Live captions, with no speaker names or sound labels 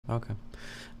Okay.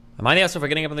 Am I the asshole for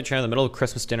getting up in the chair in the middle of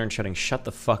Christmas dinner and shouting "shut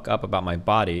the fuck up" about my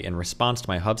body in response to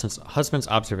my husband's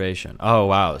observation? Oh,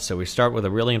 wow. So we start with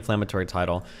a really inflammatory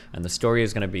title, and the story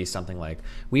is going to be something like,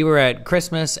 we were at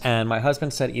Christmas, and my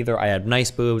husband said either I had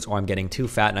nice boobs or I'm getting too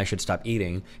fat and I should stop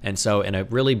eating. And so in a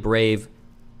really brave...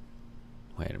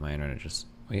 Wait, my internet just...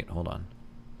 Wait, hold on.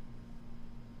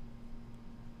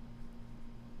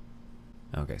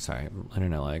 Okay, sorry,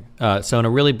 internet lag. So in a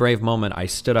really brave moment, I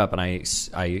stood up and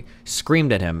I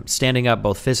screamed at him, standing up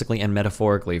both physically and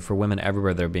metaphorically for women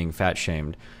everywhere that are being fat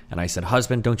shamed. And I said,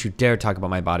 husband, don't you dare talk about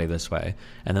my body this way.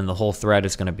 And then the whole thread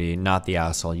is going to be, not the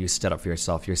asshole, you stood up for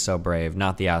yourself, you're so brave.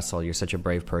 Not the asshole, you're such a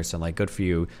brave person. Like, good for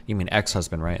you. You mean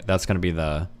ex-husband, right? That's going to be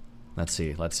the... Let's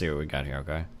see what we got here,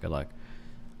 okay? Good luck.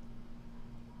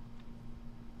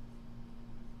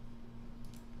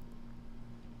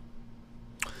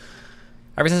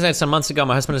 Ever since I had some months ago,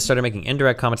 my husband has started making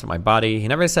indirect comments about my body. He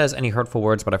never says any hurtful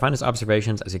words, but I find his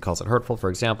observations, as he calls it, hurtful. For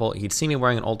example, he'd see me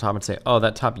wearing an old top and say, oh,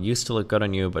 that top used to look good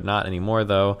on you, but not anymore,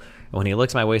 though. And when he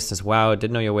looks at my waist and says, wow,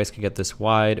 didn't know your waist could get this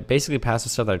wide. It basically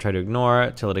passes stuff that I try to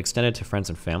ignore till it extended to friends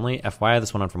and family. FYI,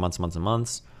 this went on for months and months and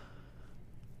months.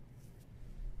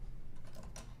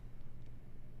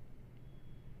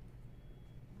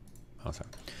 Oh, sorry.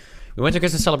 We went to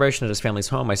Christmas celebration at his family's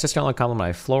home. My sister-in-law complimented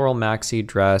my floral maxi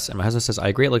dress, and my husband says, I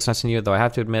agree, it looks nice on you, though I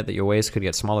have to admit that your waist could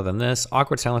get smaller than this.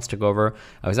 Awkward silence took over.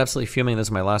 I was absolutely fuming. This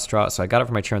was my last straw, so I got up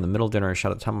from my chair in the middle of dinner and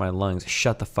shouted at the top of my lungs,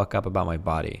 shut the fuck up about my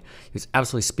body. He was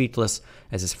absolutely speechless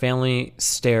as his family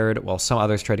stared while some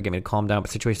others tried to get me to calm down, but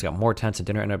the situation got more tense and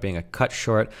dinner ended up being a cut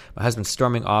short. My husband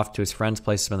storming off to his friend's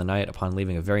place to spend the night upon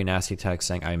leaving a very nasty text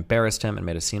saying I embarrassed him and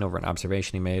made a scene over an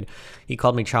observation he made. He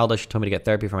called me childish and told me to get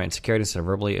therapy for my insecurities instead of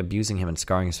verbally abusing him and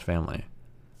scarring his family.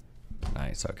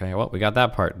 Nice. Okay, well, we got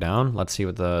that part down. Let's see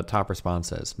what the top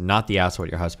response is. Not the asshole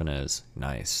your husband is.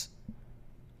 Nice.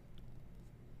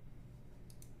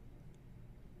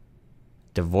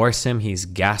 Divorce him, he's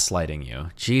gaslighting you.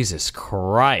 Jesus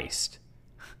Christ.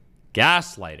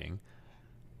 Gaslighting.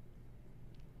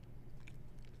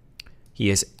 He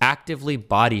is actively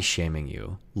body shaming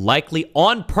you, likely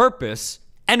on purpose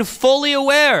and fully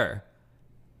aware.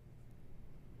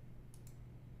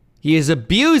 He is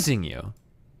abusing you.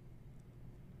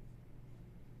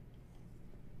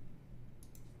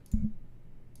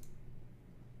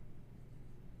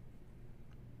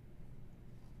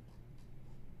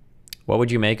 What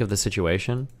would you make of the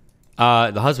situation?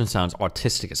 The husband sounds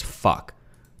autistic as fuck.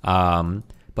 But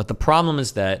the problem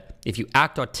is that if you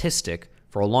act autistic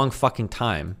for a long fucking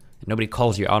time and nobody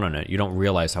calls you out on it, you don't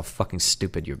realize how fucking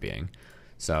stupid you're being.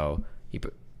 So he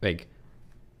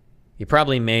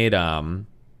probably made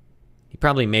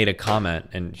a comment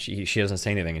and she doesn't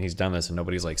say anything and he's done this and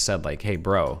nobody's like said like, hey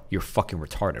bro, you're fucking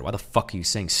retarded. Why the fuck are you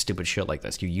saying stupid shit like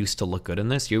this? You used to look good in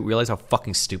this. You realize how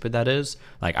fucking stupid that is?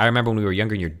 Like, I remember when we were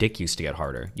younger and your dick used to get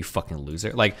harder. You fucking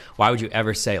loser. Like, why would you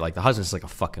ever say, like, the husband's like a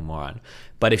fucking moron.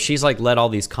 But if she's like let all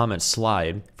these comments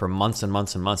slide for months and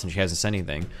months and months and she hasn't said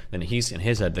anything, then he's in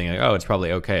his head thinking, oh, it's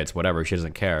probably okay, it's whatever, she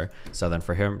doesn't care. So then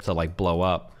for him to like blow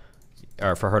up,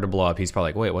 or for her to blow up, he's probably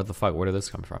like, wait, what the fuck, where did this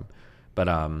come from?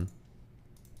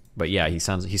 But yeah, he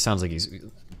sounds like he's,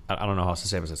 I don't know how else to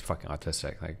say it, but it's fucking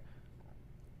autistic. Like,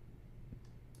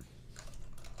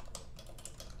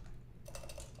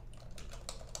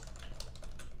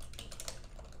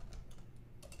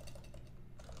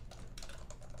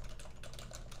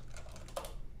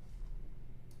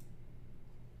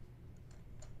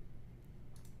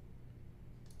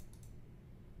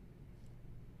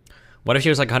 what if she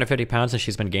was like 150 pounds and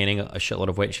she's been gaining a shitload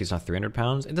of weight and she's not 300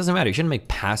 pounds? It doesn't matter. You shouldn't make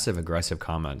passive aggressive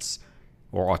comments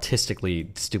or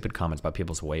autistically stupid comments about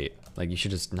people's weight. Like, you should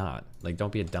just not. Like,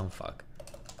 don't be a dumb fuck.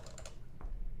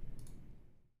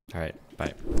 All right,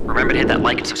 bye. Remember to hit that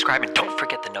like and subscribe, and don't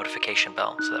forget the notification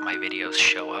bell so that my videos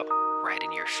show up right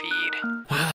in your feed.